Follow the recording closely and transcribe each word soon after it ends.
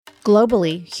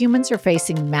Globally, humans are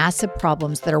facing massive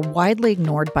problems that are widely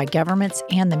ignored by governments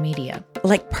and the media.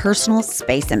 Like personal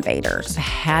space invaders. I've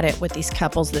had it with these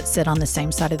couples that sit on the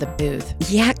same side of the booth.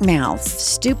 Yak mouths.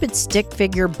 Stupid stick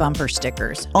figure bumper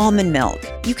stickers. Almond milk.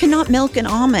 You cannot milk an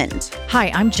almond. Hi,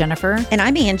 I'm Jennifer. And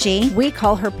I'm Angie. We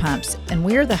call her Pumps, and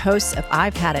we are the hosts of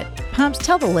I've Had It. Pumps,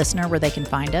 tell the listener where they can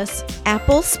find us.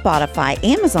 Apple, Spotify,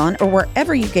 Amazon, or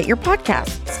wherever you get your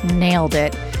podcasts. Nailed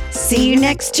it. See you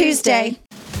next Tuesday.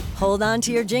 Hold on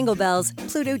to your jingle bells.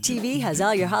 Pluto TV has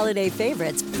all your holiday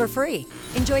favorites for free.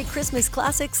 Enjoy Christmas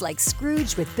classics like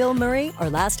Scrooge with Bill Murray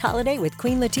or Last Holiday with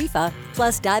Queen Latifah.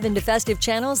 Plus, dive into festive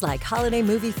channels like holiday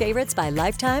movie favorites by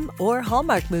Lifetime or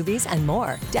Hallmark movies and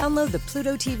more. Download the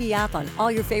Pluto TV app on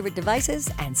all your favorite devices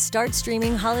and start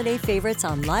streaming holiday favorites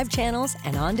on live channels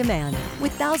and on demand.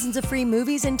 With thousands of free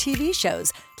movies and TV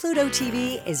shows, Pluto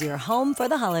TV is your home for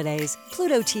the holidays.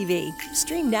 Pluto TV.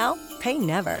 Stream now, pay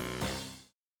never.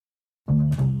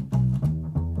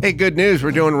 Hey, good news.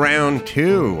 We're doing round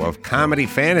 2 of Comedy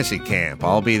Fantasy Camp.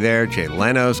 I'll be there. Jay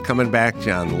Leno's coming back,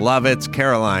 John Lovitz,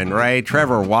 Caroline Ray,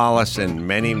 Trevor Wallace, and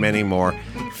many, many more.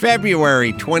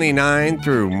 February 29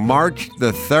 through March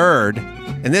the 3rd.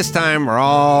 And this time, we're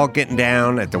all getting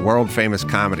down at the world-famous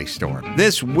Comedy Store.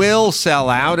 This will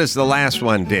sell out as the last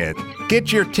one did.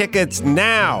 Get your tickets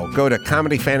now. Go to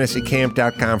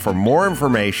comedyfantasycamp.com for more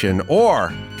information or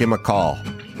give them a call.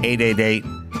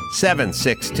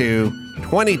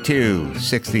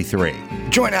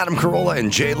 888-762-2263. Join Adam Carolla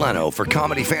and Jay Leno for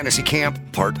Comedy Fantasy Camp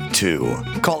Part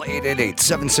 2. Call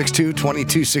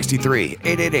 888-762-2263,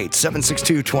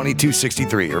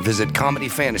 888-762-2263, or visit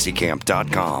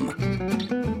comedyfantasycamp.com.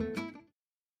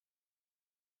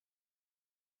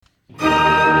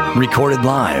 Recorded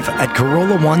live at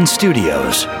Carolla One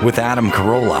Studios with Adam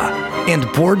Carolla and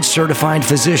board-certified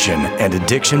physician and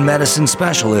addiction medicine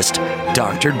specialist,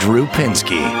 Dr. Drew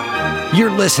Pinsky.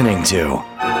 You're listening to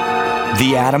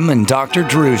The Adam and Dr.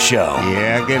 Drew Show.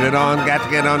 Yeah, get it on. Got to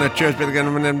get on the church.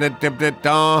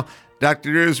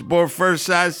 Dr. Drew's board first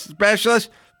size specialist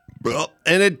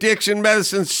and addiction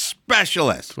medicine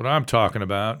specialist. That's what I'm talking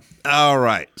about. All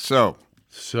right. So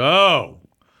very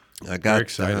I got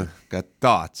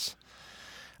thoughts.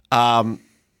 All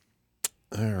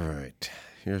right.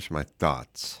 Here's my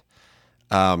thoughts.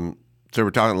 So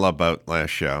we're talking Love Boat last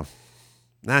show.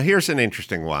 Now here's an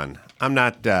interesting one. I'm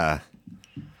not a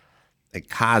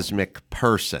cosmic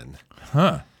person.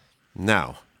 Huh.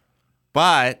 No.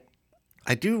 But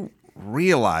I do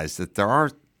realize that there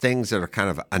are things that are kind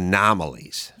of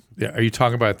anomalies. Yeah. Are you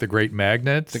talking about the Great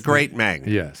Magnet? The Great Magnet.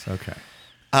 Yes. Okay.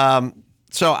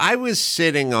 So I was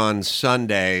sitting on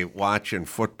Sunday watching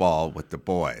football with the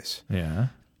boys. Yeah.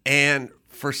 And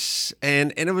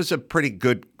it was a pretty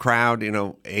good crowd,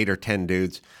 8 or 10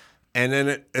 dudes. And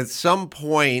then at some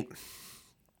point,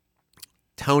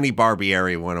 Tony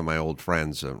Barbieri, one of my old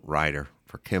friends, a writer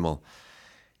for Kimmel,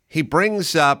 he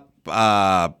brings up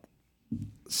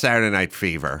Saturday Night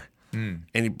Fever, and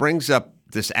he brings up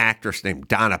this actress named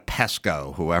Donna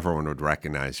Pesco, who everyone would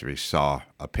recognize if you saw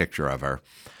a picture of her.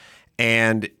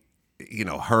 And,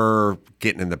 her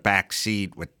getting in the back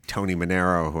seat with Tony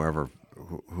Manero, whoever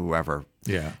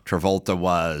Travolta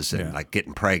was, and like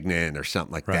getting pregnant or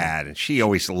something like that. And she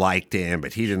always liked him,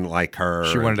 but he didn't like her.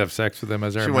 She wanted to have sex with him,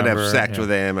 as I remember. She wanted to have sex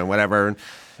with him and whatever.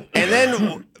 And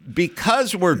then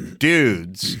because we're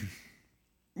dudes,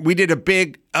 we did a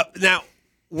big now,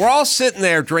 we're all sitting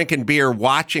there drinking beer,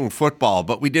 watching football,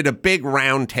 but we did a big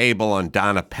round table on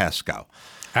Donna Pesco.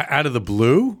 Out of the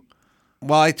blue?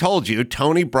 Well, I told you,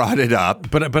 Tony brought it up.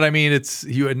 But I mean, it's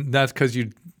you. That's because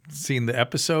you'd seen the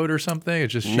episode or something.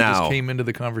 It's just she just came into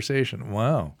the conversation.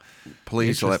 Wow.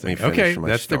 Please let me finish okay, my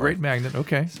that's story. the Great Magnet.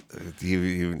 Okay.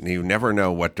 You never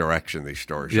know what direction these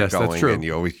stories are going, that's true. and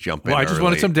you always jump in I early. just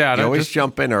wanted some data. You always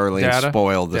jump in early and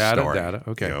spoil the story. Data.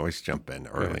 Okay. You always jump in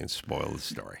early and spoil the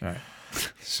story. All right.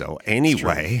 So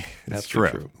anyway, that's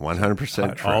true.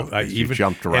 100% true. You even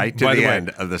jumped right to the end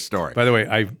of the story. By the way,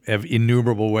 I have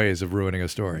innumerable ways of ruining a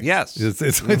story. Yes.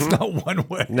 It's not one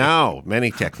way. No,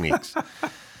 many techniques.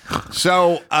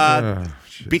 So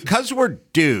because we're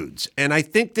dudes, and I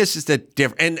think this is the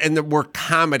difference, and we're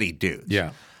comedy dudes.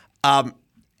 Yeah.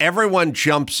 Everyone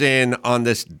jumps in on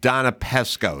this Donna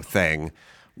Pesco thing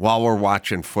while we're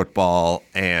watching football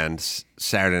and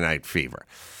Saturday Night Fever.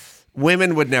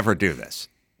 Women would never do this.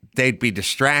 They'd be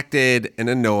distracted and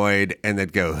annoyed, and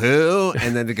they'd go, who?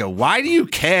 And then they'd go, why do you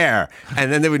care? And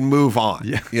then they would move on.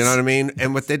 Yes. You know what I mean?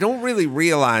 And what they don't really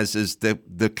realize is the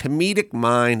comedic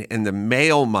mind and the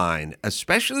male mind,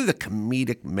 especially the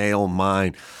comedic male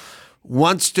mind,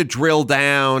 wants to drill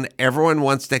down. Everyone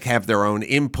wants to have their own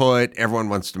input. Everyone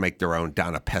wants to make their own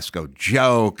Donna Pesco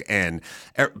joke. And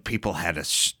people had a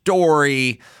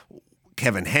story.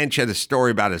 Kevin Hench had a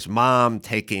story about his mom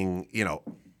taking,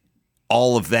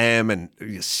 all of them and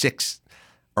 6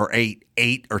 or 8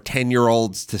 or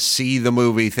 10-year-olds to see the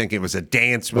movie, thinking it was a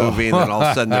dance movie, and then all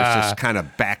of a sudden there's this kind of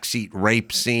backseat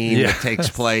rape scene that takes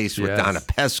place with Donna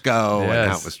Pesco, and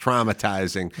how it was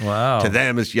traumatizing to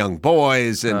them as young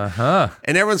boys, and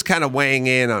everyone's kind of weighing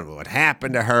in on what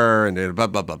happened to her, and blah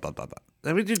blah blah blah blah blah.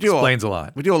 And Explains a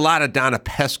lot. We do a lot of Donna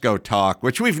Pesco talk,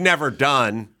 which we've never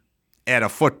done at a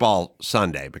football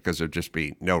Sunday because there'd just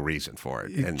be no reason for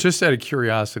it. And just out of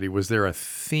curiosity, was there a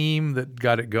theme that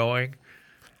got it going?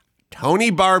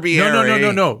 Tony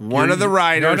Barbieri, no. One of the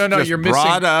writers, you're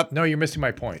brought up. No, you're missing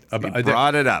my point. He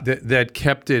brought it up. That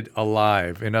kept it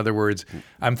alive. In other words,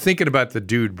 I'm thinking about the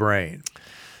dude brain.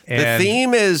 The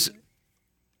theme is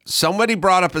somebody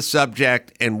brought up a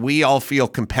subject, and we all feel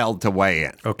compelled to weigh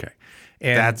in. Okay.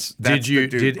 And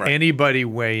did anybody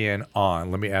weigh in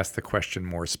on? Let me ask the question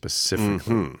more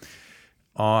specifically.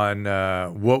 On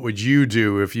what would you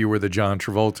do if you were the John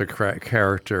Travolta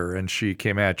character and she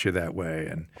came at you that way?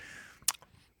 And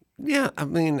yeah, I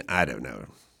mean, I don't know.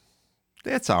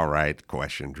 That's all right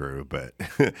question, Drew, but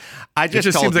I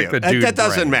just told seems you like the dude that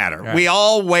doesn't brain. matter. Right. We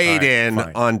all weighed in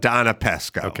fine. on Donna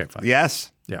Pesco. Okay, fine.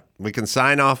 Yes? Yeah. We can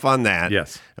sign off on that.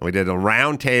 Yes. And we did a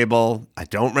round table. I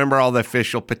don't remember all the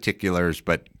official particulars,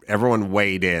 but everyone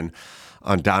weighed in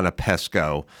on Donna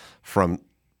Pesco from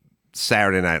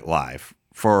Saturday Night Live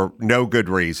for no good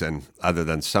reason other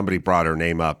than somebody brought her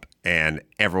name up and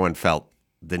everyone felt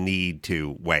the need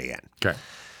to weigh in. Okay.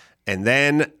 And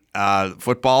then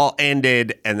football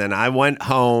ended, and then I went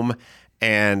home,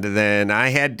 and then I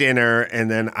had dinner, and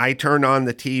then I turned on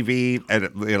the TV at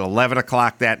 11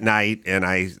 o'clock that night, and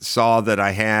I saw that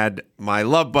I had my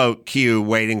Love Boat queue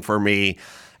waiting for me,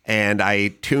 and I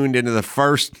tuned into the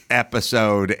first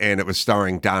episode, and it was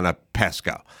starring Donna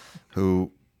Pesco,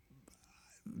 who,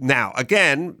 now,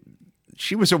 again,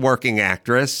 she was a working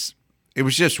actress. It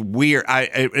was just weird.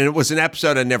 And it was an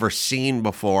episode I'd never seen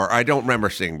before. I don't remember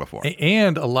seeing before.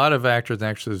 And a lot of actors and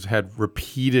actresses had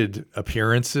repeated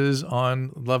appearances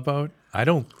on Love Boat. I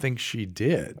don't think she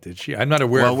did she? I'm not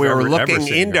aware of we were ever looking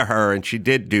seeing into her, and she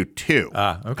did do 2.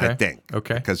 Okay. I think.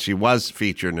 Okay. Because she was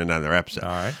featured in another episode.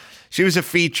 All right. She was a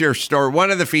feature story, one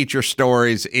of the feature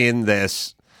stories in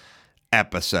this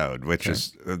episode, which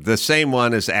is the same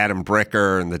one as Adam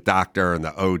Bricker and the doctor and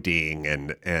the ODing,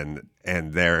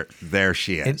 and there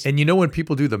she is. And when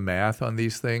people do the math on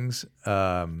these things,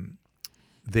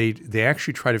 they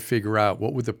actually try to figure out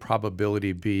what would the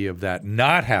probability be of that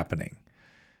not happening,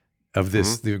 of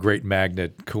this the great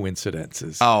magnet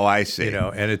coincidences. Oh, I see.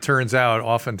 And it turns out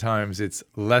oftentimes it's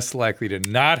less likely to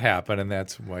not happen, and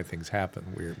that's why things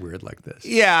happen weird like this.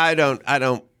 Yeah, I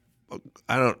don't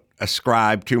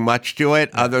ascribe too much to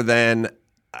it, other than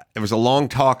it was a long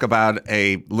talk about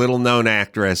a little-known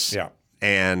actress. Yeah.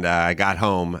 And I got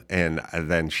home, and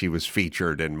then she was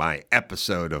featured in my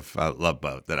episode of Love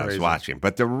Boat that I was watching.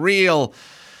 But the real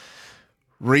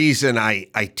reason I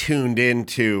tuned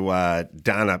into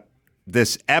Donna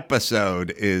this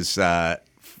episode is to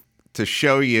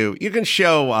show you. You can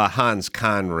show Hans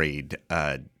Conried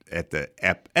at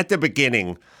the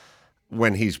beginning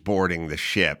when he's boarding the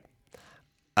ship.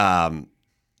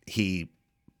 He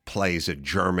plays a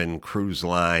German cruise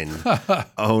line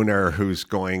owner who's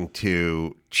going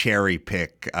to cherry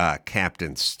pick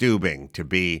Captain Stubing to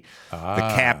be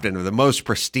the captain of the most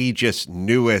prestigious,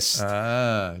 newest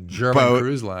German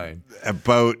cruise line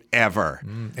boat ever.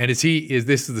 And is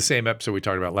this the same episode we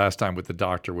talked about last time with the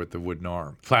doctor with the wooden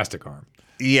arm, plastic arm?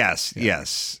 Yes. The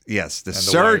and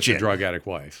surgeon, the drug addict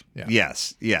wife. Yeah.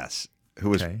 Yes,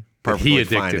 who was perfectly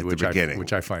addicted, fine at the beginning,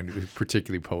 which I find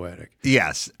particularly poetic.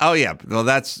 Yes. Oh yeah. Well,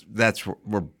 that's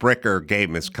where Bricker gave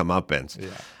him his comeuppance.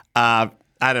 Yeah.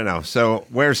 I don't know. So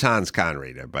where's Hans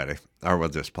Conried, everybody? Or we'll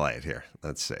just play it here.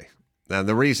 Let's see. Now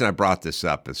the reason I brought this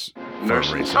up is for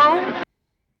a reason.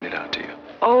 It out to you.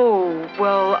 Oh,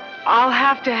 well, I'll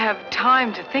have to have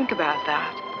time to think about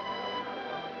that.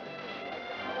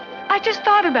 I just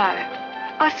thought about it.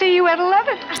 I'll see you at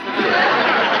 11.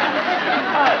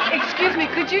 Excuse me,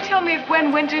 could you tell me if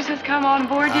Gwen Winters has come on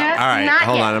board yet? All right,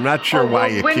 hold on. I'm not sure why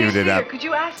you queued it up could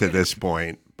you ask to him? this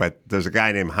point, but there's a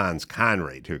guy named Hans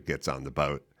Conried who gets on the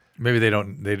boat. Maybe they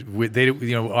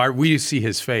don't. We see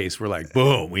his face. We're like,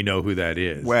 boom, we know who that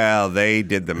is. Well, they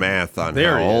did the math on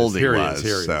how old he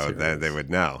was, so then they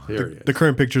would know. The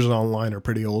current pictures online are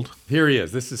pretty old. Here he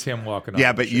is. This is him walking on.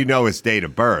 Yeah, but you know his date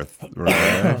of birth,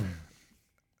 right?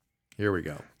 Here we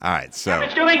go. All right, so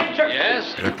Mr. Doing, sir.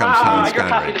 Yes. Here comes Hans your copy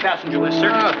Connery. of the passenger list,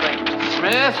 sir. Oh, thank you, Mr.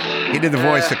 Smith. He did the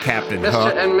voice of Captain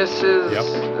Hook and Mrs.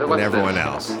 Yep. and everyone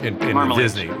else. In Marmalade.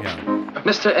 Disney, yeah.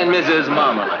 Mr. and Mrs.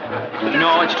 Marmalade.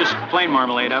 No, it's just plain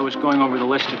marmalade. I was going over the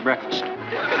list at breakfast.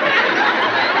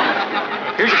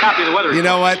 Here's your copy of the weather. You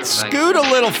know report, what? sir. Scoot a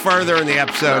little further in the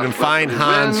episode and find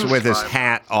Hans with his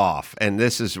hat off. And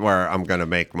this is where I'm going to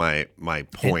make my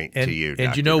point to you, And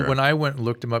Dr. you know, Drew. when I went and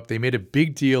looked him up, they made a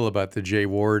big deal about the Jay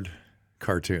Ward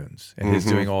cartoons and his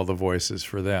doing all the voices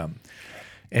for them.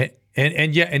 And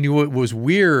what was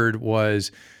weird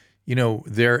was, you know,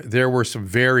 there were some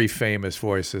very famous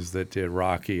voices that did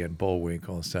Rocky and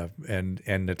Bullwinkle and stuff, and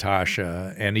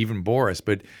Natasha and even Boris,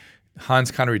 but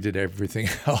Hans Connery did everything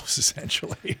else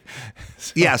essentially.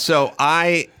 So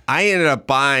I ended up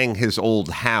buying his old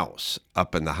house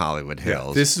up in the Hollywood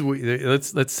Hills. This is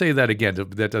let's say that again.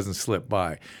 That doesn't slip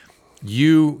by.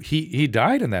 He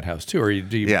died in that house too, or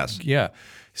Yes. Yeah.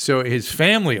 So his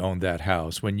family owned that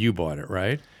house when you bought it,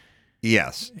 right?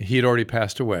 Yes. He had already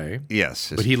passed away.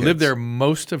 Yes. But he lived there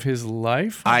most of his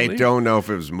life? I don't know if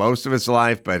it was most of his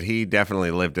life, but he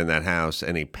definitely lived in that house,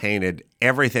 and he painted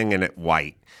everything in it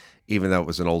white, even though it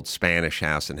was an old Spanish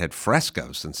house and had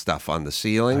frescoes and stuff on the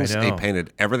ceilings. I know. He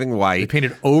painted everything white. They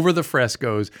painted over the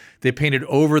frescoes. They painted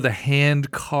over the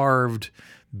hand-carved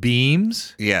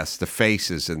beams. Yes, the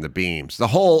faces and the beams.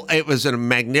 It was a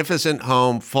magnificent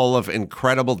home full of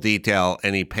incredible detail,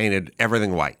 and he painted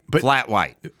everything white, flat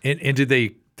white. And did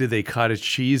they cottage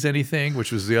cheese anything,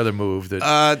 which was the other move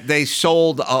that they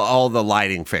sold all the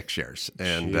lighting fixtures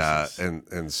and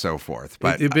so forth.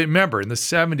 But remember, in the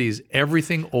 70s,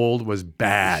 everything old was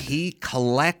bad. He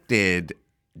collected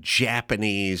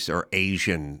Japanese or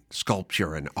Asian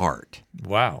sculpture and art.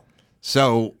 Wow.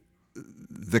 So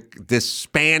this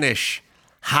Spanish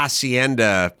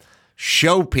hacienda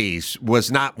showpiece was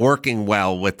not working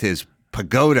well with his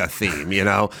pagoda theme, you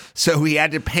know? So he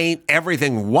had to paint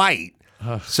everything white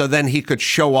so then he could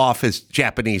show off his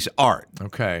Japanese art.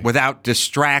 Okay. Without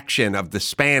distraction of the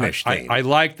Spanish theme. I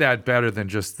like that better than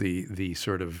just the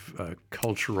sort of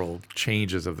cultural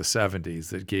changes of the 70s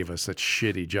that gave us such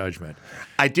shitty judgment.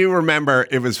 I do remember,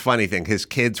 it was a funny thing, his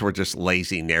kids were just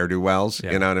lazy ne'er-do-wells,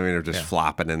 you know what I mean? They're just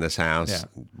flopping in this house,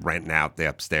 renting out the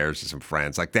upstairs to some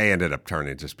friends. Like, they ended up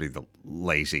turning to just be the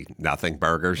lazy nothing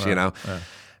burgers, you know?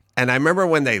 And I remember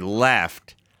when they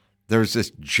left, there was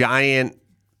this giant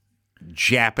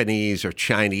Japanese or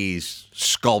Chinese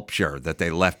sculpture that they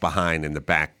left behind in the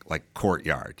back, like,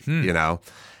 courtyard, you know?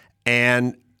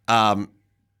 And I've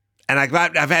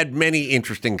had many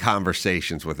interesting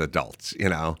conversations with adults, you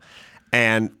know?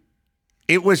 And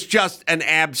it was just an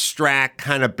abstract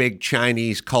kind of big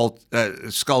Chinese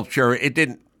sculpture. It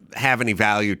didn't have any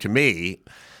value to me.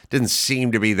 It didn't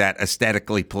seem to be that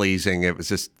aesthetically pleasing. It was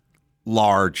just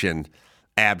large and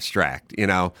abstract, you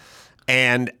know?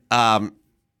 And I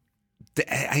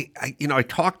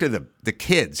talked to the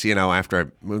kids, you know, after I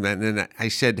moved in, and I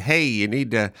said, hey, you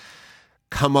need to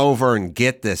come over and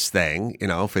get this thing, you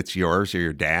know, if it's yours or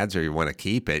your dad's or you want to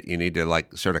keep it, you need to,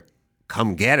 like, sort of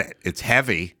come get it. It's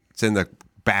heavy. It's in the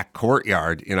back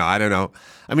courtyard. You know, I don't know.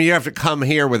 I mean, you have to come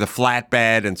here with a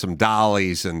flatbed and some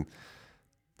dollies, and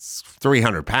it's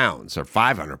 300 pounds or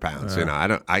 500 pounds. You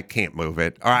know, I can't move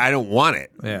it, or I don't want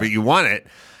it, but you want it.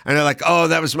 And they're like, oh,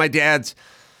 that was my dad's,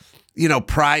 you know,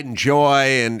 pride and joy,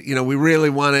 and, you know, we really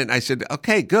want it. And I said,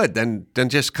 okay, good, then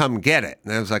just come get it.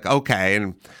 And I was like, okay.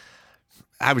 And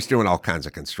I was doing all kinds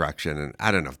of construction, and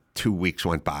I don't know, 2 weeks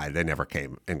went by, they never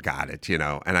came and got it, you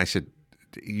know. And I said,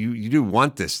 you do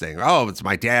want this thing. Oh, it's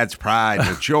my dad's pride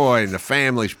and the joy and the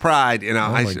family's pride, you know.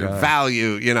 I said,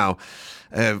 value, you know,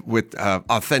 with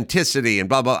authenticity and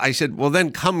blah, blah. I said, well,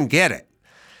 then come get it.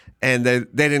 And they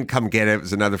didn't come get it. It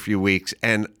was another few weeks.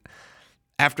 And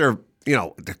after, you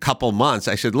know, a couple months,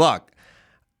 I said, look,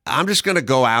 I'm just going to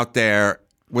go out there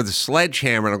with a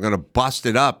sledgehammer, and I'm going to bust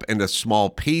it up into small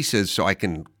pieces so I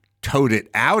can tote it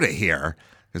out of here,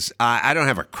 because I don't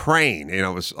have a crane. You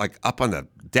know, it was like up on the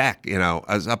deck, you know,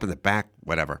 I was up in the back,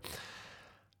 whatever.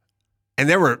 And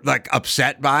they were, like,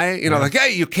 upset by it, you know, like,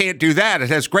 hey, you can't do that. It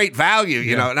has great value,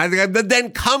 you know. And I think, but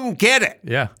then come get it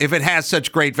if it has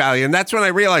such great value. And that's when I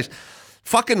realized,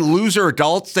 fucking loser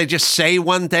adults, they just say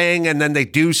one thing and then they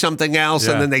do something else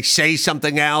and then they say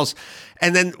something else.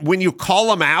 And then when you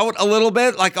call them out a little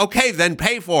bit, like, okay, then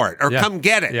pay for it, or come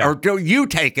get it, or do you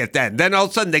take it then. Then all of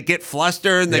a sudden they get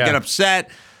flustered and they get upset.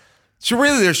 So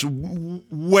really, there's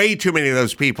way too many of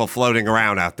those people floating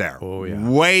around out there. Oh, yeah.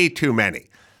 Way too many.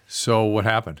 So what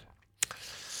happened?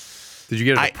 Did you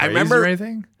get a praise or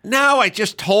anything? No, I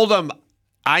just told them,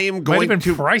 I am going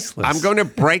to priceless. I'm going to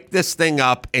break this thing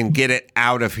up and get it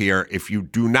out of here if you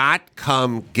do not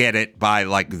come get it by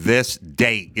like this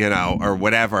date, or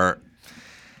whatever.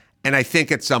 And I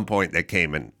think at some point they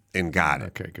came and got it.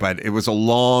 Okay, good. But it was a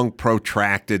long,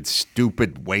 protracted,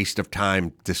 stupid waste of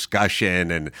time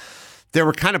discussion, and they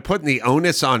were kind of putting the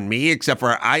onus on me, except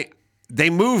for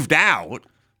they moved out.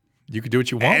 You could do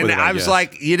what you want with it, I was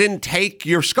like, you didn't take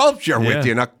your sculpture with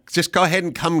you. Now, just go ahead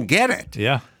and come get it.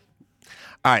 Yeah.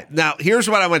 All right. Now, here's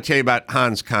what I want to tell you about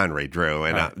Hans Conried, Drew.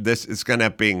 And this is going to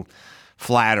be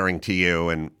flattering to you.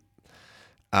 And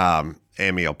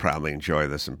Amy will probably enjoy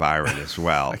this, and Byron as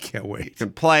well. I can't wait. You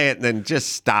can play it and then just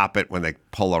stop it when they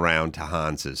pull around to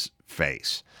Hans's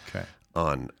face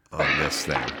on this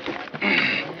thing.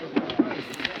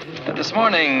 This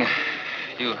morning,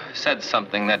 you said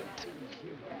something that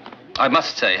I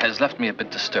must say has left me a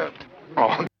bit disturbed.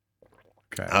 Oh.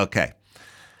 Okay.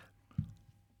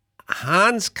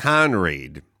 Hans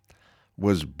Conried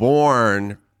was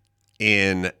born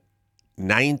in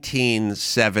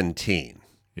 1917.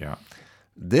 Yeah.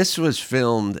 This was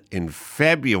filmed in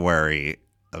February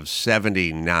of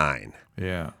 79.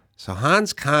 Yeah. So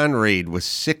Hans Conried was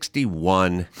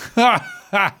 61.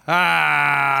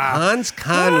 Hans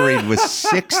Conried was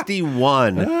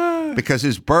 61 because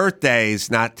his birthday's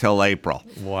not till April.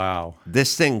 Wow.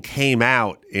 This thing came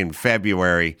out in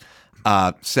February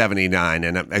 79,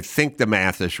 and I think the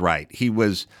math is right. He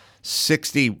was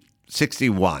 61.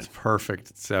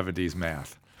 Perfect 70s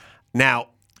math. Now,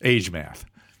 age math.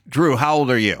 Drew, how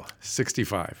old are you?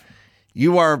 65.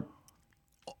 You are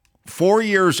 4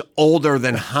 years older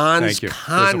than Hans Thank you.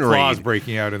 Conried. There's applause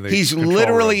breaking out in the He's control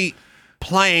literally room.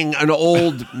 Playing an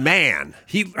old man.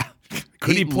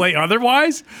 Could he play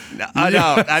otherwise? No.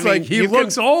 I mean, he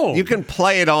looks old. You can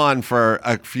play it on for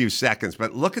a few seconds,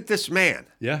 but look at this man.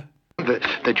 Yeah.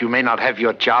 That you may not have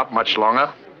your job much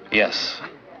longer? Yes.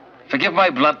 Forgive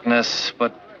my bluntness,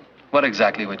 but what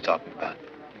exactly are we talking about?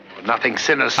 Nothing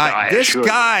sinister, I This assure you.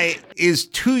 guy is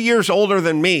 2 years older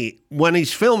than me when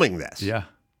he's filming this. Yeah.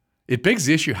 It begs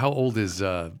the issue, how old is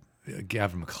Gavin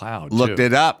McLeod? Looked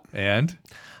it up. And?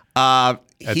 At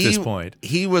this point.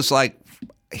 He was like,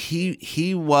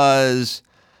 he was,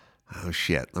 oh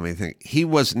shit, let me think. He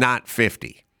was not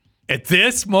 50. At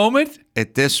this moment?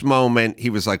 At this moment, he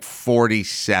was like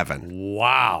 47.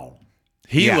 Wow.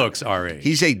 He looks our age.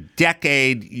 He's a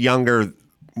decade younger,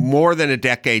 more than a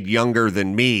decade younger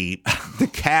than me, the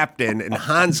captain, and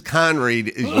Hans Conried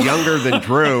is younger than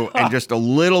Drew and just a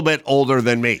little bit older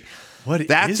than me.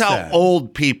 That's how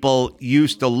old people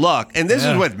used to look. And this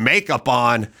is with makeup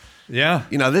on. Yeah.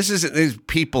 This isn't these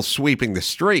people sweeping the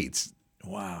streets.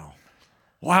 Wow.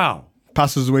 Wow.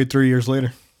 Passes away 3 years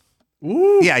later.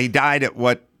 Ooh. Yeah, he died at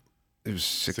what? It was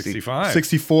 65.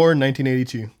 64,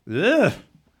 1982. Ugh.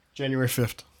 January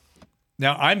 5th.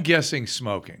 Now, I'm guessing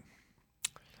smoking.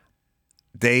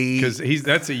 Because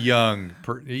that's a young,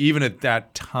 even at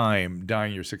that time,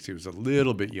 dying in your 60s was a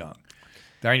little bit young.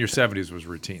 Dying in your 70s was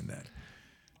routine then.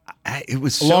 It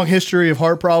was a long history of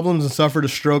heart problems and suffered a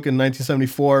stroke in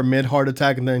 1974, mid-heart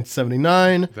attack in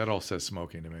 1979. That all says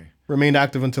smoking to me. Remained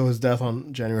active until his death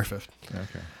on January 5th.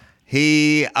 Okay.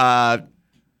 He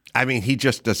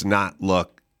just does not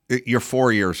look. You're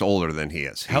 4 years older than he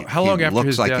is. How long after his death?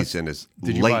 Looks like death he's in his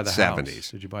did you late buy the 70s.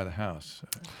 House? Did you buy the house?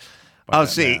 Oh,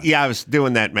 see, I was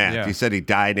doing that math. Yeah. You said he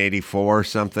died in 84 or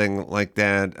something like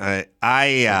that.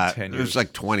 It was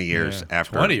like 20 years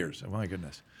after. 20 years. Oh, my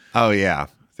goodness. Oh, yeah.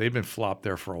 They've been flopped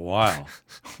there for a while.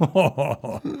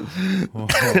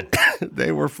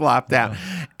 They were flopped out.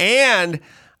 And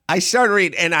I started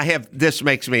reading, and this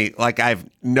makes me like I have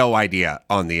no idea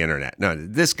on the internet. No,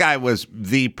 this guy was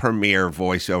the premier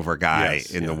voiceover guy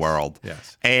in the world.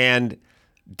 Yes. And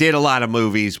did a lot of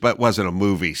movies, but wasn't a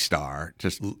movie star.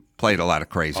 Just played a lot of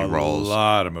crazy roles. A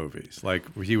lot of movies. Like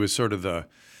he was sort of the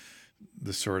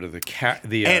cat.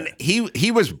 And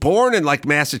he was born in like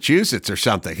Massachusetts or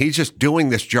something. He's just doing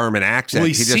this German accent. Well,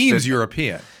 he seems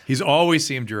European. He's always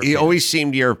seemed European. He always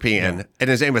seemed European, and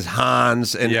his name was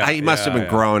Hans. And he must have been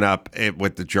growing up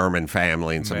with the German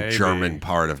family in some German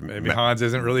part of. Maybe Hans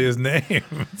isn't really his name.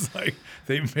 It's like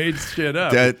they made shit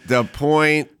up. The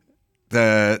point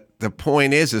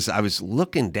is I was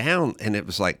looking down, and it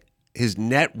was like his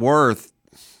net worth.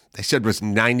 They said was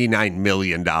 $99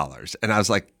 million, and I was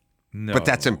like. No. But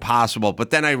that's impossible.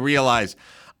 But then I realized,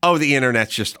 Oh, the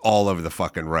internet's just all over the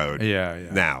fucking road. Yeah.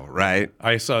 Now, right?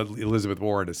 I saw Elizabeth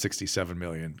Warren at 67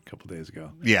 million a couple days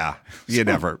ago. Yeah, you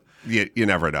never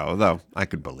know. Though I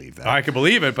could believe that. I could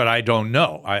believe it, but I don't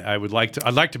know. I'd like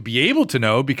to be able to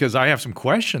know because I have some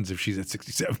questions if she's at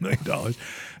 $67 million.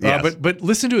 Yes. But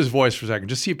listen to his voice for a second.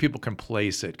 Just see if people can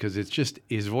place it because it's just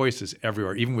his voice is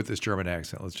everywhere, even with this German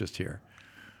accent. Let's just hear.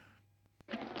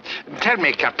 Tell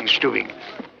me, Captain Stubing,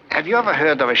 have you ever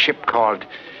heard of a ship called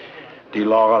the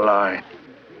Lorelei?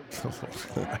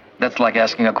 That's like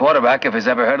asking a quarterback if he's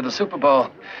ever heard of the Super Bowl.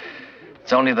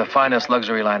 It's only the finest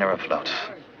luxury liner afloat.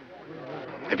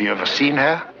 Have you ever seen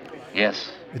her?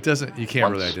 Yes. It doesn't. You can't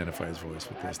Once. really identify his voice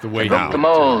with this. The way They broke the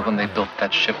mold when they built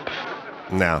that ship.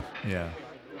 No. Yeah.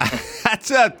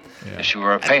 That's a. If you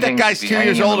were a painting, That guy's you'd 2 be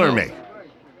years hanging in the older than moon.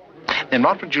 me. Then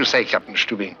what would you say, Captain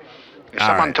Stubing, if All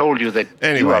someone right. told you that you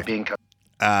Anyway. are being...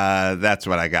 That's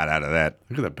what I got out of that.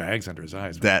 Look at the bags under his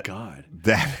eyes. That My God.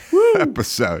 That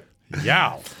episode.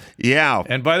 Yow. Yeah.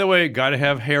 And by the way, got to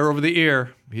have hair over the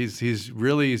ear. He's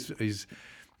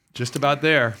just about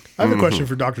there. I have a question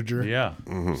for Dr. Drew. Yeah.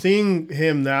 Seeing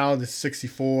him now, this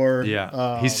 64.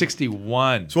 Yeah. He's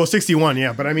 61. Well, 61,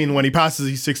 yeah. But I mean, when he passes,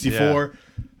 he's 64.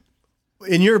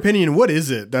 In your opinion, what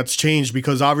is it that's changed?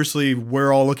 Because obviously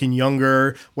we're all looking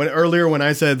younger. Earlier when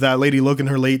I said that lady look in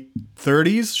her late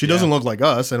 30s, she doesn't look like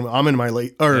us, and I'm in my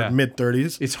mid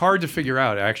 30s. It's hard to figure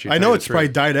out, actually. I know it's probably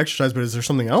diet, exercise, but is there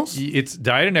something else? It's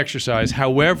diet and exercise.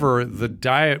 However, the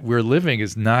diet we're living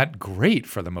is not great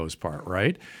for the most part,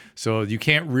 right? So you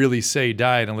can't really say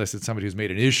diet unless it's somebody who's made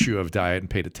an issue of diet and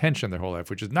paid attention their whole life,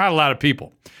 which is not a lot of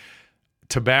people.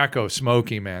 Tobacco,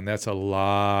 smoking, man, that's a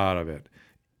lot of it.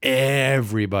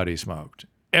 Everybody smoked.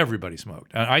 Everybody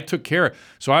smoked. And I took care of,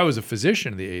 so I was a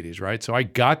physician in the 80s, right? So I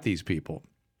got these people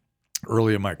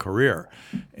early in my career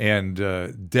and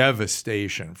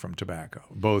devastation from tobacco,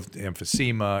 both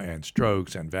emphysema and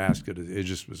strokes and vascular. It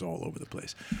just was all over the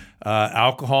place.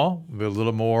 Alcohol, a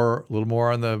little more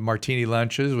on the martini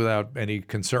lunches without any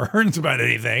concerns about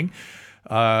anything.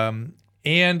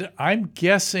 And I'm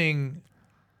guessing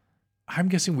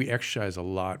we exercise a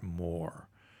lot more.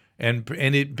 And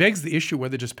it begs the issue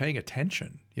whether just paying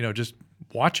attention, just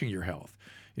watching your health,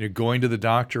 going to the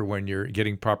doctor when you're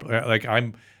getting proper. Like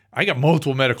I got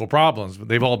multiple medical problems, but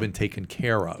they've all been taken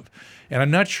care of. And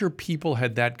I'm not sure people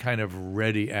had that kind of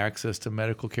ready access to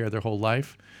medical care their whole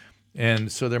life.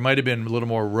 And so there might have been a little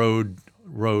more road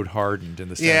hardened in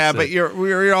the sense. Yeah, but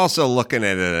you're also looking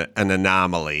at an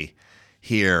anomaly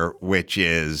here, which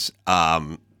is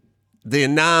the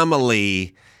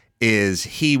anomaly is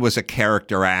he was a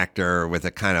character actor with a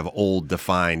kind of old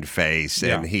defined face,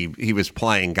 and he was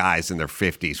playing guys in their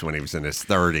 50s when he was in his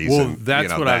 30s. Well, and,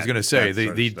 that's what I was going to say.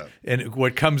 And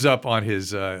what comes up on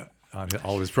his on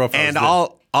all his profiles. And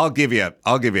I'll give you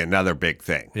another big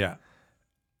thing. Yeah,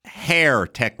 hair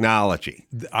technology.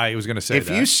 I was going to say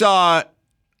if you saw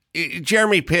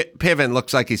Jeremy Piven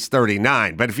looks like he's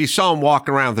 39, but if you saw him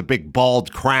walking around with a big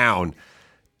bald crown.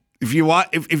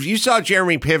 If you saw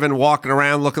Jeremy Piven walking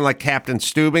around looking like Captain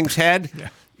Stubing's head,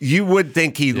 you would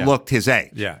think he looked his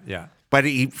age. Yeah. But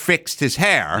he fixed his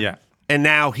hair, and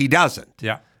now he doesn't.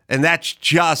 Yeah. And that's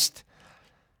just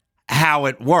how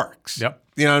it works. Yep.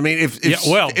 You know what I mean? If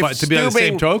but to be on the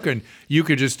same token, you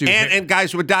could just do and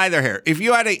guys would dye their hair. If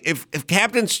you had if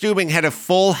Captain Stubing had a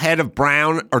full head of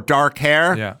brown or dark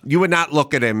hair, you would not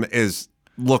look at him as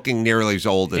looking nearly as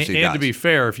old as he does. And to be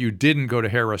fair, if you didn't go to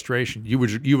hair restoration, you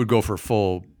would go for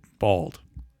full bald.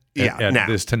 Now.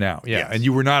 This to now. Yeah. Yes. And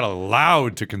you were not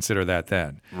allowed to consider that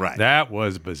then. Right. That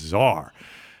was bizarre.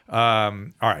 All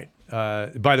right.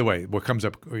 By the way, what comes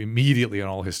up immediately on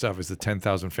all his stuff is the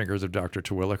 10,000 Fingers of Dr.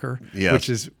 Terwilliger, which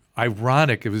is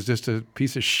ironic. It was just a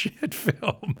piece of shit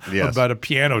film about a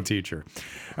piano teacher.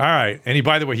 All right. And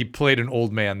by the way, he played an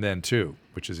old man then too,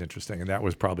 which is interesting. And that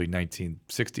was probably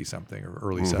 1960 something or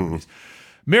early 70s.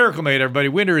 Miracle Made, everybody.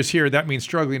 Winter is here. That means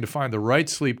struggling to find the right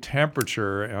sleep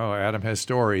temperature. Oh, Adam has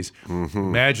stories.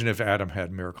 Imagine if Adam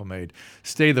had Miracle Made.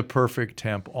 Stay the perfect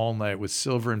temp all night with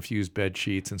silver-infused bed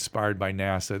sheets inspired by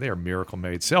NASA. They are Miracle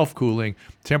Made. Self-cooling,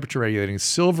 temperature-regulating,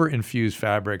 silver-infused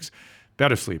fabrics.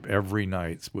 Better sleep every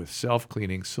night with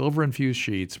self-cleaning, silver-infused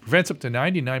sheets. Prevents up to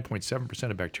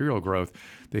 99.7% of bacterial growth.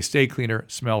 They stay cleaner,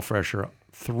 smell fresher,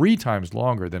 3 times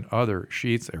longer than other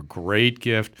sheets. They're a great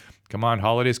gift. Come on,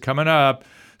 holidays coming up.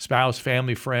 Spouse,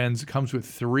 family, friends. It comes with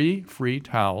 3 free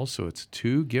towels, so it's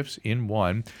 2 gifts in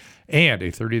one, and a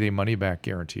 30-day money-back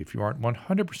guarantee. If you aren't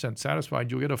 100%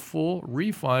 satisfied, you'll get a full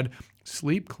refund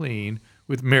Sleep clean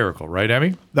with Miracle, right,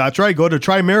 Emmy? That's right. Go to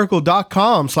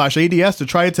trymiracle.com/ADS to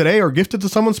try it today or gift it to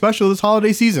someone special this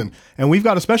holiday season. And we've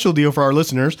got a special deal for our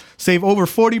listeners. Save over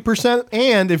 40%.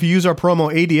 And if you use our promo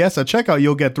ADS at checkout,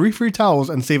 you'll get 3 free towels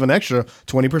and save an extra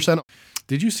 20%.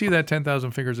 Did you see that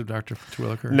 10,000 Fingers of Dr.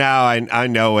 Terwilliger? No, I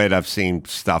know it. I've seen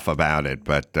stuff about it,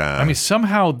 but I mean,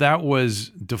 somehow that was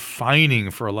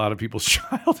defining for a lot of people's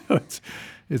childhoods.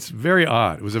 It's very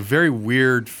odd. It was a very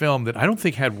weird film that I don't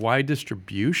think had wide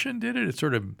distribution, did it? It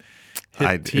sort of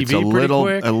hit TV it's pretty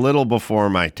quick. A little before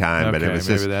my time, but it was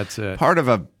maybe that's it. Part of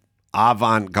a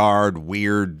avant-garde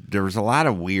weird. There was a lot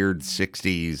of weird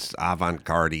 60s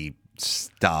avant-garde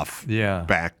stuff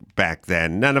back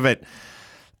then. None of it.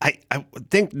 I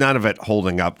think none of it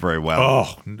holding up very well.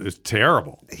 Oh, it's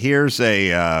terrible. Here's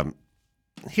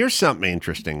something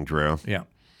interesting, Drew. Yeah.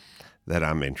 That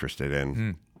I'm interested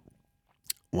in.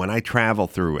 When I travel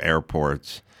through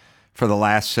airports for the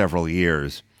last several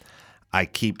years, I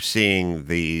keep seeing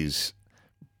these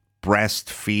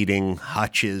breastfeeding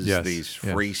hutches, these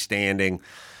freestanding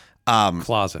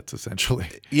closets, essentially.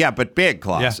 Yeah, but big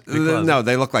closets. Yeah, big closets. No,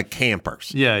 they look like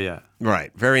campers. Yeah.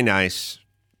 Right. Very nice.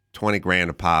 $20,000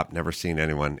 a pop. Never seen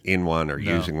anyone in one or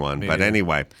using one. But either.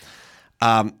 Anyway,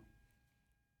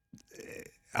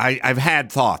 I've had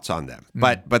thoughts on them.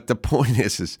 But the point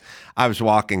is I was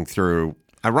walking through.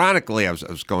 Ironically, I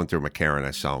was going through McCarran.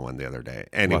 I saw one the other day.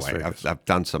 Anyway, I've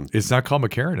done some. It's not called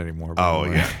McCarran anymore. Oh,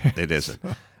 yeah. It isn't.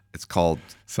 It's called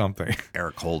something.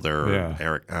 Eric Holder. Yeah.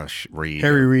 Eric Reed.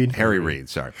 Harry Reid. Harry Reid,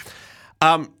 sorry.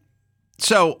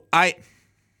 So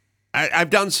I've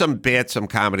done some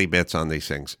comedy bits on these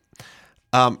things.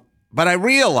 But I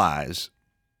realize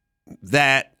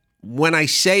that when I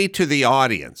say to the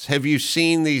audience, have you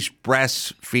seen these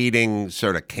breastfeeding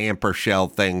sort of camper shell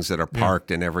things that are parked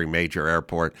in every major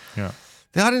airport? Yeah.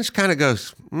 The audience kind of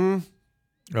goes,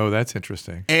 Oh, that's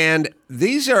interesting. And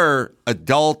these are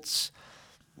adults,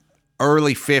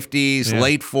 early 50s,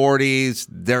 late 40s.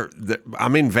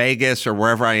 I'm in Vegas or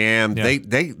wherever I am. Yeah.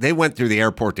 They went through the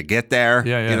airport to get there.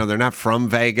 Yeah. You know, they're not from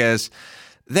Vegas.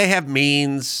 They have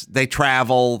means, they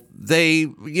travel, upwardly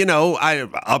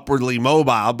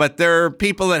mobile, but they're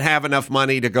people that have enough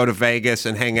money to go to Vegas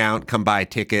and hang out, come buy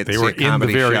tickets. They were in the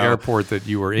very airport that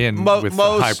you were in with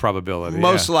high probability.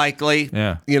 Most likely,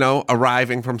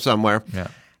 arriving from somewhere. Yeah.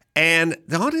 And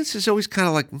the audience is always kind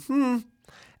of like,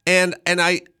 And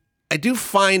I do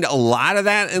find a lot of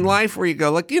that in life where you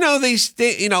go like, these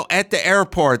at the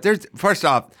airport, there's, first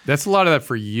off. That's a lot of that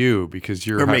for you because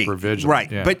you're hypervigilant.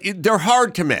 Right. Yeah. But they're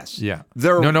hard to miss. Yeah.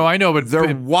 No, I know, but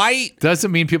they're white.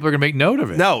 Doesn't mean people are going to make note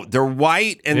of it. No, they're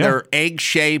white and they're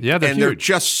egg-shaped. Yeah, and they're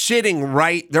just sitting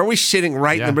right. They're always sitting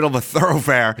right in the middle of a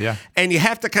thoroughfare. Yeah. And you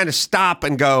have to kind of stop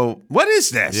and go, what is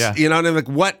this? Yeah. You know what I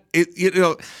mean? Like,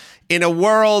 in a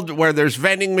world where there's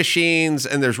vending machines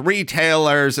and there's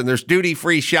retailers and there's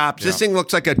duty-free shops, this thing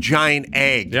looks like a giant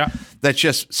egg that's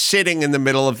just sitting in the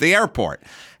middle of the airport.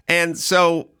 And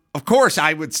so, of course,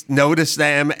 I would notice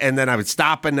them, and then I would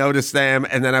stop and notice them,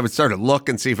 and then I would sort of look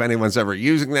and see if anyone's ever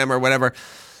using them or whatever.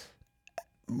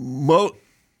 The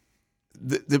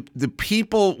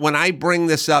people, when I bring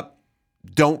this up,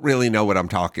 don't really know what I'm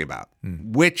talking about,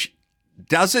 which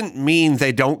doesn't mean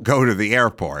they don't go to the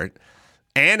airport.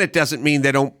 And it doesn't mean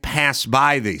they don't pass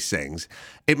by these things.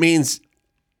 It means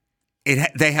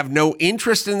they have no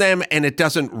interest in them, and it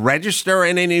doesn't register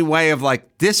in any way of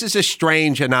like, this is a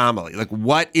strange anomaly. Like,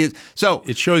 what is... So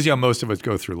it shows you how most of us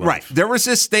go through life. Right. There was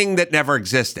this thing that never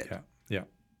existed. Yeah.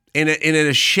 In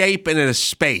a shape and in a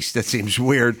space that seems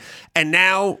weird. And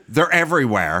now they're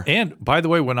everywhere. And by the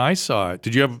way, when I saw it,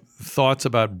 did you have thoughts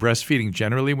about breastfeeding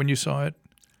generally when you saw it?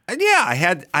 And yeah, I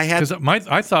had because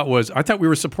I thought we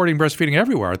were supporting breastfeeding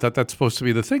everywhere. I thought that's supposed to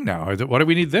be the thing now. Why do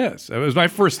we need this? It was my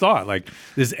first thought. Like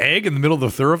this egg in the middle of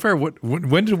the thoroughfare.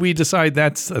 When did we decide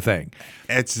that's a thing?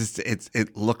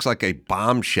 It looks like a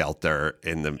bomb shelter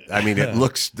in the. I mean, it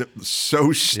looks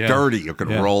so sturdy. You could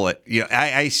roll it.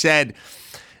 I said,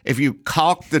 if you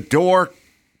caulk the door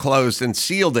closed and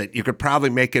sealed it, you could probably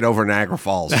make it over Niagara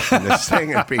Falls in this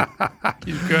thing and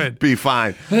be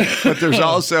fine. But there's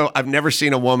also, I've never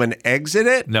seen a woman exit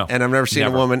it, and I've never seen a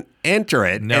woman enter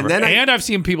it. Never. And I've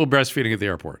seen people breastfeeding at the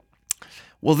airport.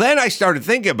 Well, then I started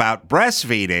thinking about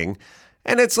breastfeeding,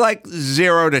 and it's like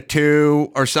 0 to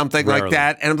 2 or something like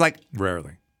that. And I'm like,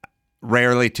 Rarely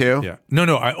 2? Yeah.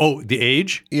 No. The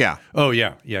age? Yeah. Oh,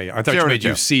 yeah. I thought you made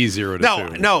you see 0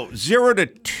 to 2. No, 0 to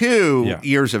 2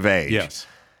 years of age. Yes.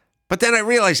 But then I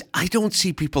realized I don't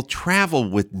see people travel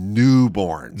with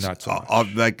newborns. Not so much.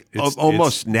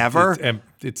 Almost never.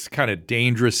 It's kind of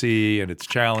dangerous-y and it's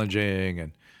challenging.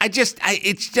 And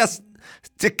it's just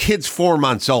the kid's 4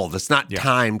 months old. It's not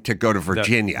time to go to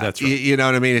Virginia. That's right. You know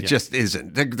what I mean? It just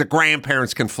isn't. The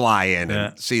grandparents can fly in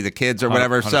and see the kids or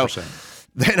whatever. 100%. So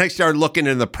then I started looking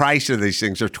into the price of these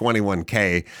things. They're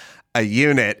 $21K a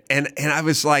unit. And I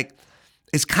was like,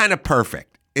 it's kind of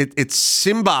perfect. It's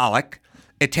symbolic.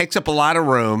 It takes up a lot of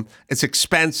room. It's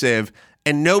expensive.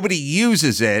 And nobody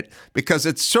uses it because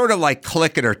it's sort of like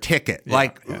click it or ticket.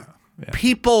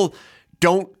 People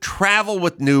don't travel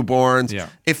with newborns. Yeah.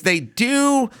 If they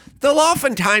do, they'll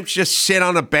oftentimes just sit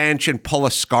on a bench and pull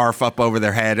a scarf up over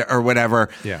their head or whatever.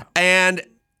 Yeah. And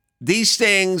these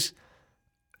things,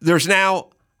 there's now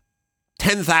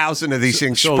 10,000 of these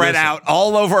things spread out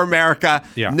all over America.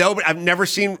 Yeah. I've never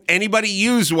seen anybody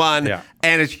use one. Yeah.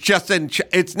 And it's just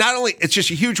it's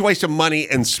just a huge waste of money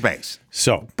and space.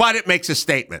 But it makes a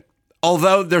statement.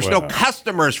 Although there's no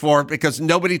customers for it because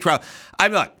nobody travels.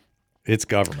 I'm like, it's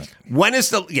government. When is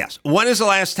the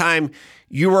last time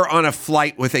you were on a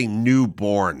flight with a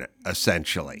newborn,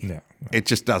 essentially? No. It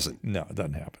just doesn't. No, it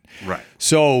doesn't happen. Right.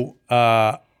 So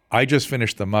I just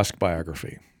finished the Musk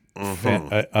biography.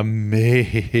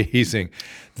 Amazing.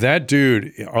 That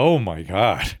dude, oh my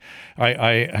God.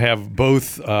 I have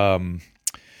both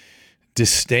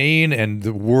disdain and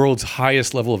the world's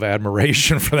highest level of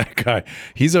admiration for that guy.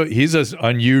 He's an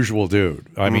unusual dude.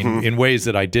 I mean, in ways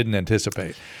that I didn't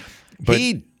anticipate. But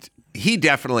he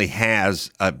definitely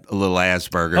has a little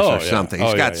Asperger's or something.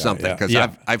 He's got something because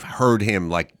I've heard him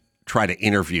like try to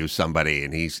interview somebody,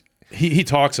 and he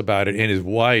talks about it, and his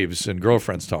wives and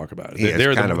girlfriends talk about it.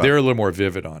 They're a little more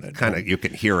vivid on it. Kind of, you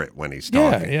can hear it when he's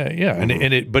talking.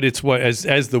 Yeah. But it's what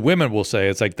as the women will say,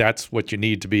 it's like that's what you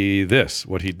need to be.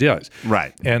 What he does.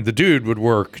 Right. And the dude would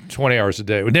work 20 hours a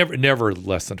day, never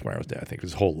less than 20 hours a day. I think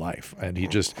his whole life, and he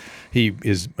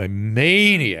is a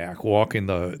maniac walking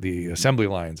the assembly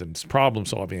lines and problem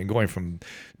solving and going from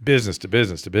business to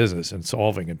business to business and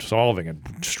solving and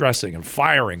stressing and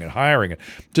firing and hiring and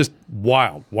just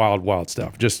wild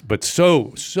stuff. But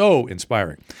so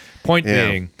inspiring. Point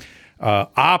being,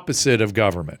 opposite of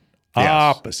government. Yes.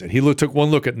 Opposite. He took one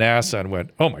look at NASA and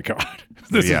went, "Oh my God,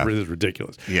 this is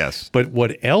ridiculous." Yes. But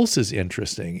what else is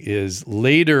interesting is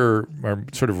later, or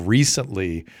sort of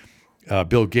recently,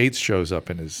 Bill Gates shows up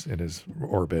in his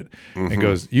orbit and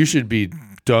goes, "You should be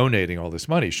donating all this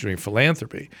money. You should be doing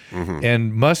philanthropy."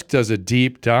 And Musk does a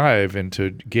deep dive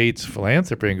into Gates'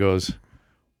 philanthropy and goes,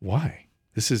 "Why?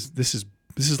 This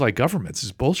is like government. This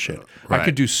is bullshit. I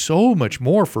could do so much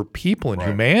more for people and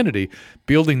humanity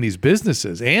building these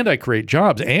businesses, and I create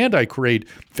jobs, and I create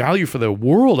value for the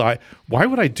world. Why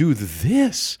would I do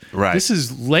this? Right. This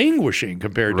is languishing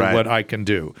compared to what I can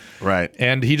do." Right.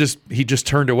 And he just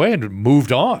turned away and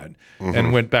moved on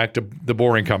and went back to the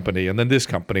Boring Company and then this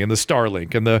company and the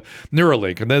Starlink and the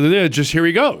Neuralink, and then just here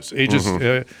he goes. He just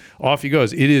off he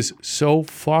goes. It is so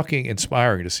fucking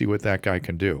inspiring to see what that guy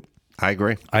can do. I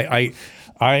agree. I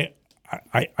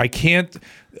can't.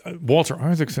 Walter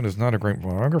Isaacson is not a great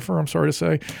biographer, I'm sorry to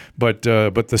say, but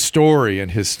the story and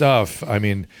his stuff. I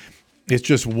mean, it's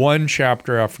just one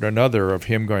chapter after another of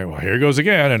him going, "Well, here he goes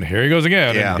again, and here he goes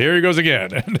again, and here he goes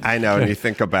again." I know, and you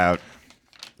think about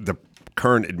the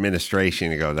current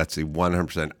administration, you go, "That's the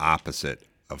 100% opposite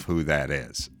of who that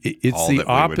is." It's the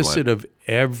opposite of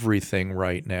everything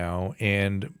right now,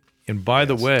 and by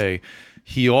the way.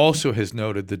 He also has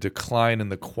noted the decline in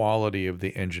the quality of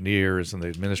the engineers and the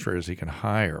administrators he can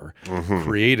hire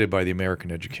created by the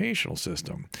American educational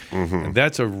system. And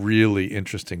that's a really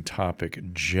interesting topic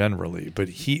generally. But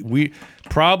we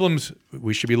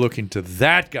should be looking to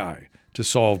that guy to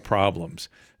solve problems,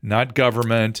 not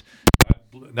government,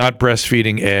 not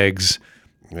breastfeeding eggs.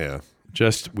 Yeah.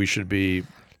 Just we should be.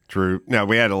 Drew. No,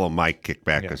 we had a little mic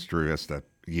kickback because Drew has to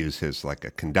use his like a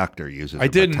conductor uses. I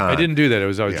didn't do that.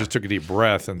 I just took a deep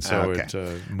breath, and so it moved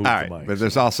all right, the mic. But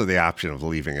there's also the option of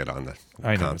leaving it on the.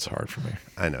 I know console. it's hard for me.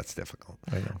 I know it's difficult.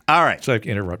 I know. All right, it's like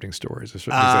interrupting stories. Because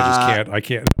I just can't. I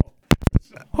can't.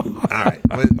 All right,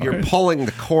 well, you're pulling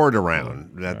the cord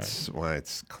around. That's why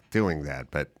it's doing that.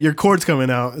 But your cord's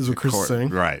coming out, is what Chris is saying.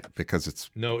 Right, because it's.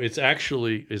 No, it's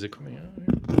actually. Is it coming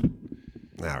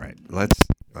out? All right, let's.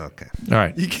 Okay. All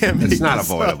right. You can't make It's not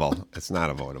avoidable. It's not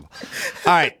avoidable.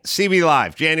 All right. CB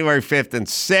Live, January 5th and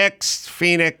 6th,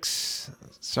 Phoenix.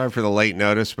 Sorry for the late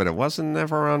notice, but it wasn't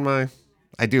ever on my...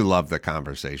 I do love the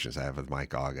conversations I have with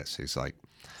Mike August. He's like,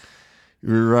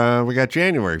 we got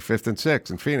January 5th and 6th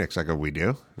in Phoenix. I go, we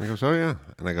do? And he goes, oh, yeah.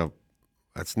 And I go,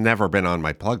 that's never been on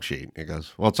my plug sheet. He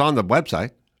goes, well, it's on the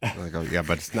website. And I go, yeah,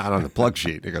 but it's not on the plug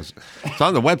sheet. He goes, it's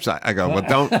on the website. I go, well,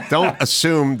 don't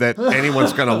assume that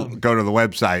anyone's going to go to the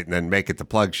website and then make it the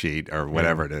plug sheet or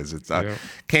whatever it is. It's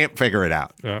can't figure it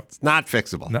out. It's not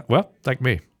fixable. Well, like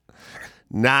me.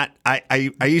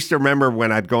 I used to remember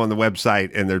when I'd go on the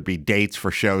website and there'd be dates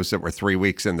for shows that were 3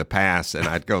 weeks in the past, and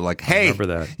I'd go like, "Hey,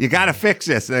 you got to fix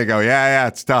this," and they go, "Yeah,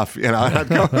 it's tough," And I'd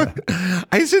go,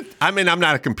 I'm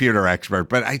not a computer expert,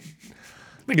 but I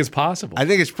think it's possible. I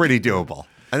think it's pretty doable.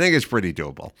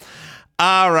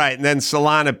 All right, and then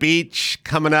Solana Beach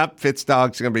coming up.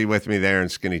 Fitzdog's going to be with me there,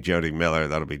 and Skinny Jody Miller.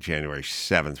 That'll be January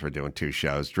 7th. We're doing 2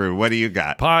 shows. Drew, what do you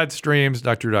got?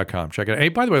 Podstreams.drew.com. Check it out. Hey,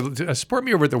 by the way, support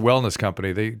me over at the Wellness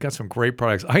Company. They got some great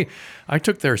products. I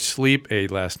took their sleep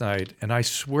aid last night, and I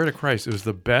swear to Christ, it was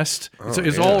the best.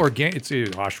 It's all organic. It's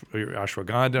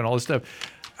ashwagandha and all this stuff.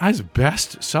 That's the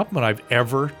best supplement I've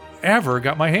ever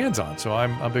got my hands on. So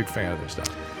I'm a big fan of this stuff.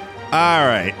 All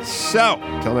right. So,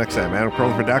 until next time, Adam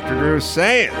Carolla for Dr. Drew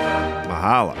saying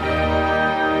mahalo.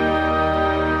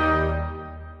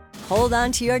 Hold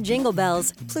on to your jingle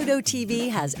bells. Pluto TV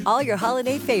has all your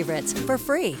holiday favorites for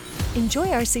free. Enjoy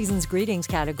our season's greetings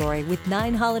category with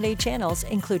 9 holiday channels,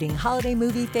 including holiday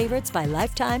movie favorites by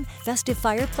Lifetime, Festive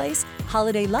Fireplace,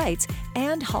 Holiday Lights,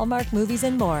 and Hallmark Movies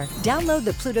and more. Download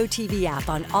the Pluto TV app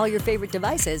on all your favorite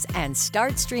devices and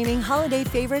start streaming holiday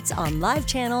favorites on live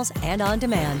channels and on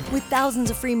demand. With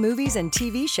thousands of free movies and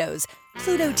TV shows,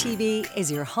 Pluto TV is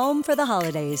your home for the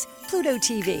holidays. Pluto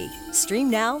TV. Stream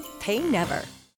now, pay never.